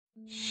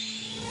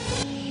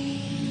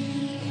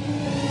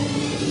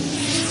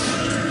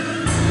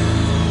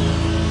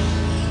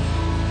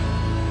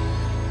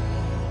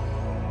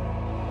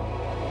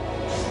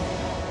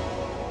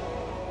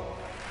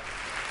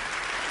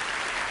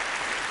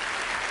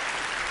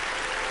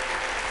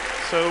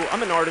So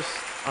I'm an artist.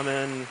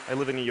 I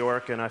live in New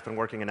York, and I've been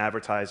working in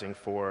advertising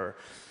ever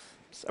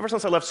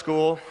since I left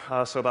school,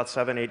 so about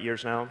 7, 8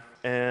 years now.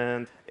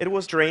 And it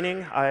was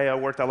draining. I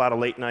worked a lot of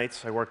late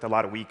nights. I worked a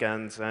lot of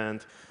weekends.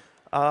 And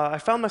I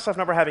found myself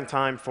never having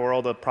time for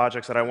all the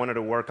projects that I wanted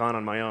to work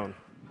on my own.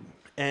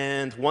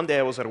 And one day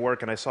I was at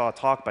work, and I saw a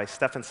talk by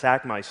Stefan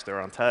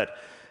Sagmeister on TED.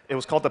 It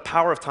was called The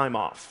Power of Time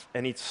Off.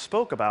 And he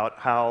spoke about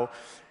how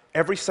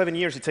every 7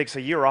 years he takes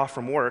a year off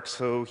from work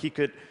so he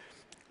could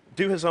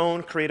do his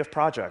own creative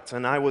projects.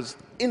 And I was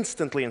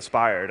instantly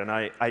inspired, and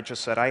I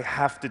just said, I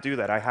have to do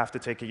that. I have to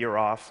take a year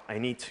off. I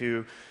need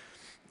to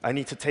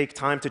take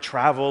time to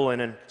travel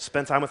and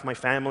spend time with my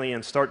family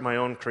and start my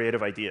own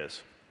creative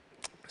ideas.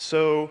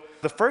 So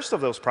the first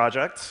of those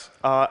projects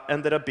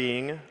ended up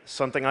being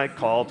something I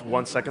called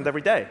 1 second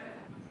every day.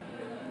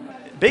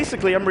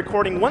 Basically, I'm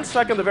recording 1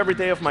 second of every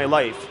day of my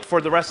life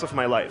for the rest of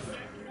my life.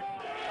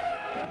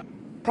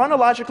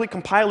 Chronologically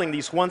compiling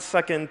these 1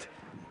 second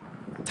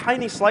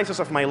tiny slices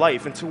of my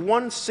life into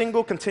one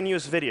single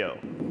continuous video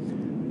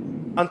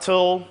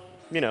until,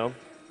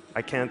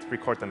 I can't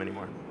record them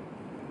anymore.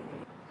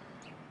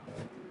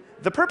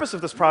 The purpose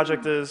of this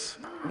project is,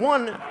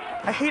 one,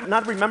 I hate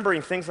not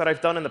remembering things that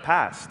I've done in the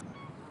past.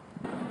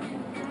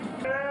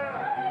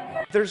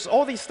 There's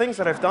all these things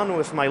that I've done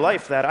with my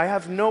life that I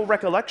have no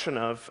recollection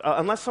of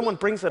unless someone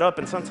brings it up,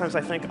 and sometimes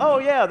I think, oh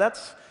yeah,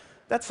 that's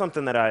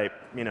something that I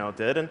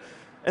did.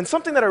 And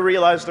something that I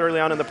realized early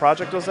on in the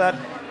project was that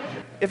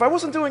if I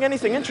wasn't doing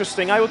anything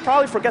interesting, I would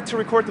probably forget to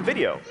record the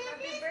video.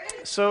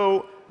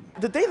 So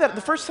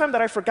the first time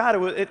that I forgot,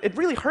 it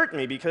really hurt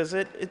me, because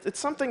it's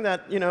something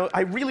that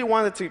I really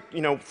wanted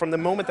to, from the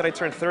moment that I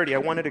turned 30, I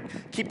wanted to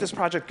keep this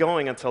project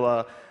going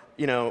until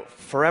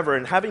forever.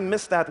 And having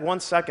missed that 1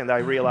 second, I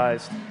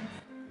realized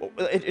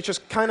it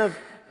just kind of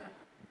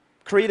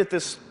created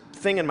this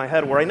thing in my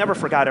head where I never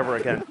forgot ever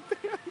again.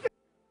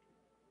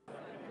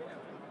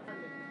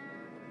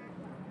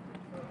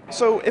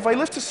 So if I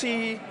live to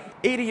see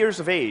 80 years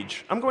of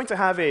age, I'm going to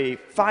have a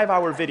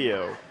 5-hour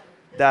video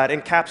that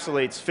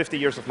encapsulates 50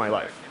 years of my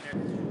life.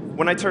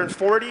 When I turn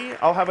 40,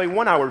 I'll have a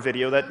 1-hour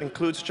video that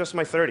includes just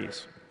my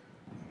 30s.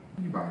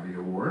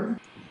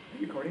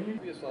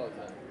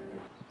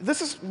 This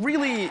has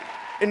really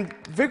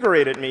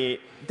invigorated me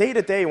day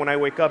to day when I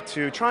wake up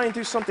to try and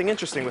do something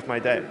interesting with my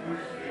day.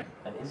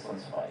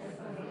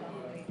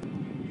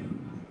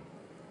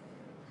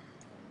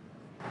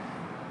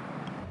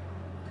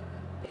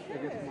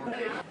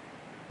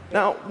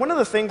 Now, one of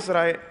the things that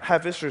I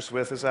have issues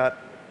with is that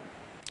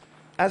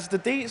as the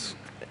days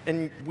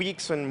and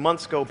weeks and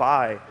months go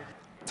by,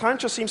 time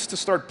just seems to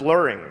start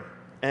blurring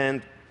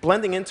and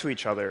blending into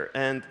each other.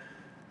 And,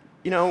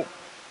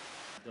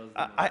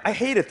 I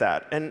hated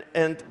that.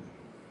 And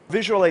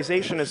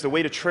visualization is the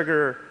way to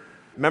trigger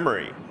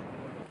memory.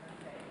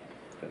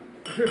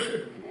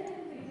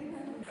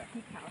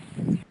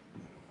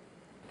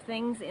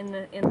 Things in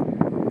the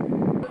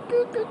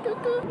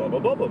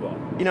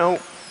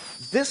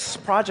This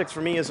project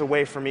for me is a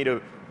way for me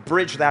to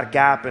bridge that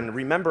gap and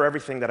remember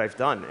everything that I've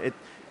done.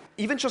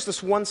 Even just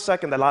this 1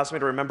 second allows me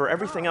to remember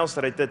everything else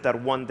that I did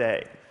that one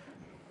day.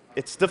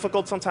 It's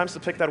difficult sometimes to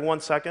pick that 1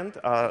 second.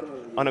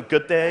 On a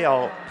good day,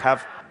 I'll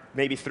have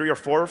maybe 3 or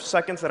 4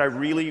 seconds that I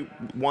really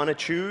want to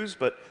choose,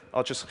 but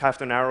I'll just have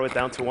to narrow it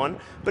down to one.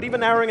 But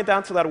even narrowing it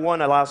down to that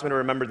one allows me to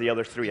remember the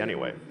other 3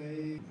 anyway.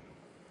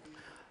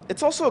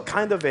 It's also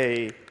kind of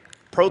a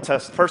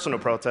personal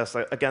protest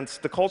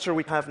against the culture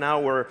we have now,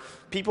 where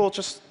people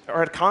just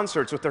are at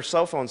concerts with their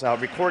cell phones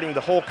out, recording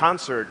the whole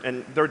concert,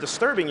 and they're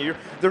disturbing you.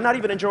 They're not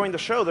even enjoying the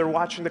show. They're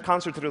watching the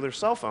concert through their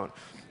cell phone.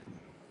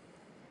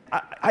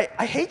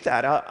 I hate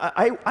that.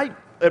 I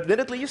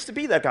admittedly used to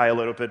be that guy a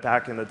little bit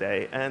back in the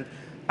day, and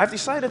I've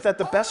decided that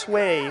the best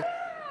way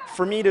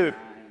for me to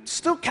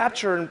still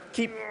capture and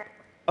keep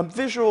a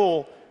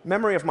visual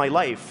memory of my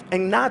life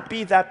and not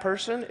be that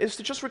person is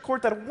to just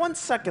record that 1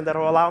 second that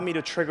will allow me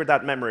to trigger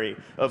that memory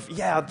of,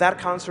 yeah, that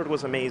concert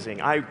was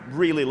amazing. I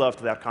really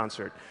loved that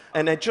concert.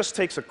 And it just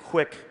takes a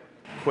quick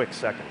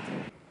second.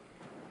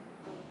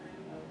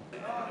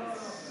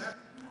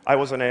 I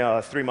was on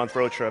a 3-month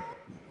road trip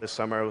this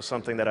summer. It was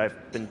something that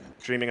I've been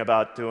dreaming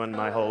about doing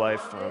my whole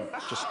life.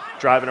 Just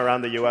driving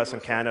around the US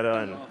and Canada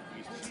and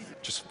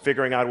just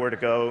figuring out where to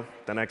go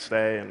the next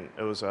day, and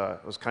it was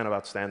kind of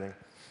outstanding.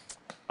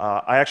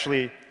 I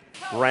actually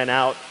ran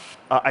out.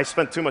 I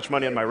spent too much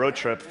money on my road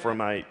trip for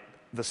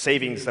the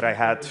savings that I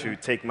had to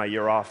take my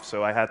year off.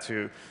 So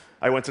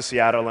I went to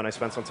Seattle, and I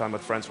spent some time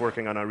with friends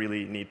working on a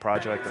really neat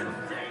project.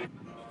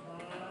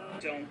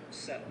 Don't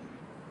settle.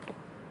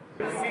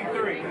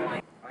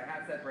 C3. I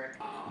have that break.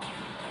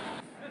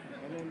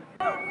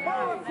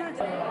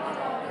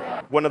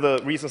 One of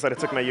the reasons that I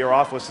took my year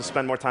off was to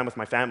spend more time with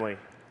my family.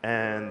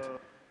 And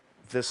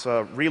this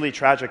really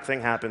tragic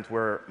thing happened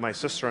where my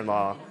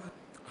sister-in-law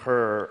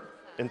her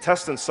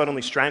intestines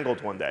suddenly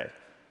strangled one day.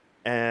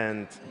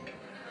 And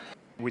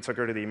we took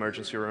her to the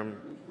emergency room,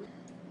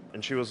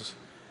 and she was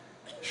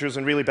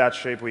in really bad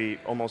shape. We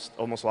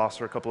almost lost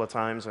her a couple of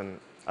times, and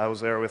I was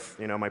there with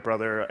my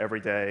brother every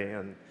day.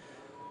 And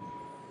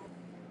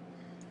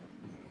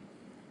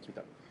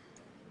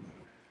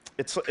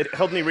it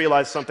helped me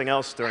realize something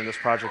else during this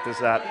project, is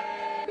that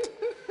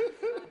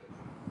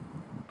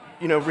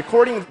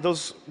recording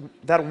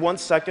that 1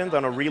 second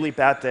on a really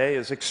bad day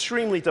is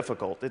extremely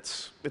difficult.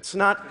 It's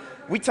not.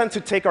 We tend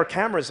to take our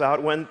cameras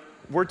out when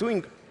we're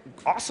doing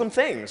awesome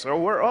things,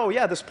 or oh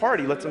yeah, this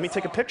party, let me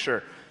take a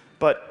picture.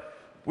 But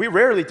we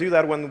rarely do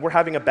that when we're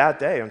having a bad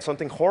day and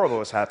something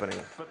horrible is happening.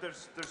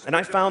 And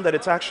I found that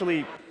it's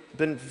actually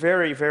been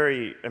very,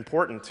 very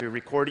important to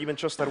record even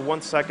just that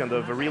 1 second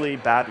of a really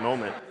bad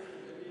moment.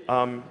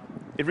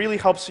 It really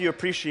helps you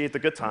appreciate the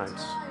good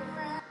times.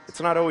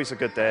 It's not always a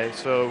good day,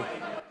 so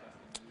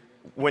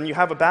when you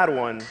have a bad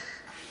one,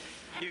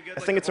 I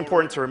think it's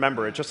important to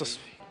remember it just as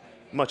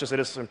much as it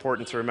is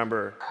important to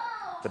remember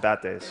the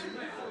bad days.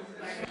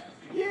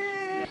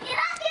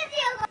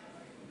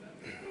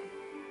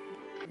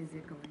 Is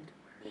it going to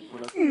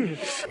work?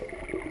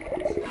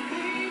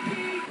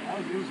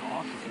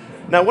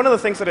 Now, one of the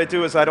things that I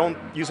do is I don't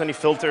use any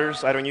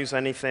filters. I don't use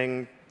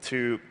anything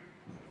to...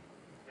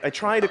 I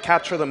try to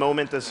capture the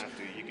moment as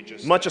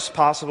much as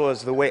possible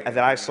as the way that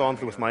I saw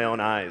it with my own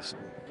eyes.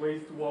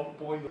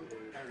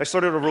 I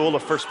started a rule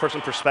of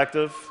first-person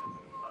perspective.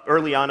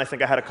 Early on, I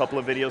think I had a couple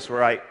of videos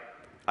where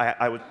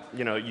I would,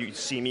 you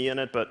see me in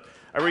it, but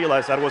I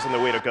realized that wasn't the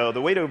way to go.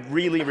 The way to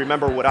really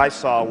remember what I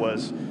saw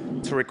was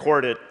to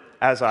record it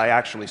as I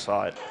actually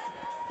saw it.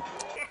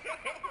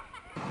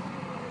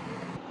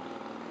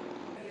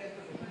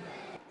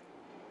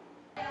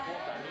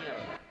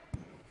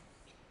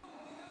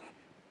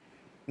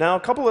 Now, a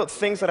couple of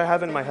things that I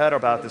have in my head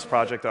about this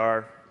project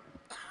are,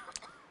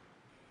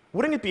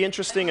 wouldn't it be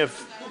interesting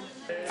if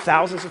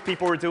thousands of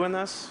people were doing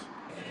this?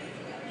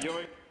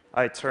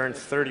 I turned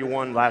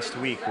 31 last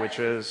week, which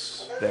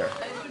is there.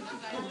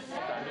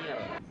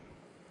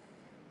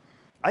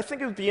 I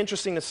think it would be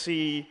interesting to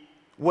see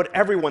what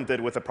everyone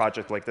did with a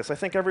project like this. I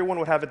think everyone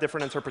would have a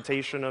different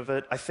interpretation of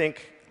it. I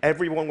think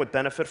everyone would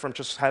benefit from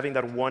just having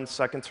that 1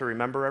 second to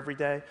remember every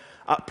day.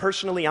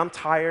 Personally, I'm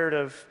tired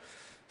of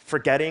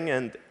forgetting,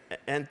 and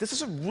this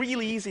is a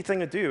really easy thing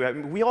to do. I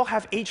mean, we all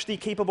have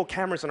HD-capable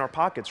cameras in our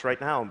pockets right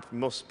now,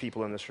 most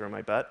people in this room,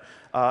 I bet.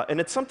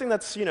 And it's something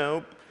that's,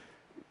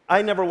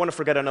 I never want to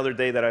forget another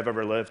day that I've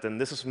ever lived,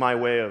 and this is my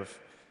way of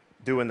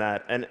doing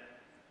that. And it'd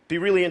be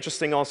really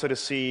interesting also to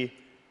see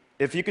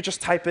if you could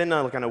just type in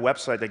on a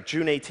website like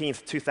June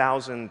 18th,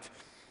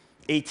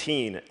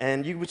 2018,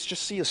 and you would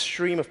just see a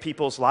stream of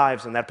people's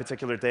lives in that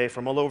particular day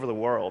from all over the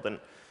world. And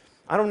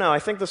I don't know, I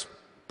think this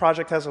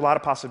project has a lot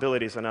of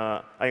possibilities, and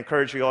I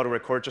encourage you all to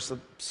record just a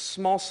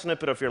small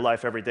snippet of your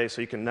life every day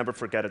so you can never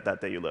forget it that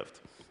day you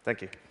lived.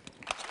 Thank you.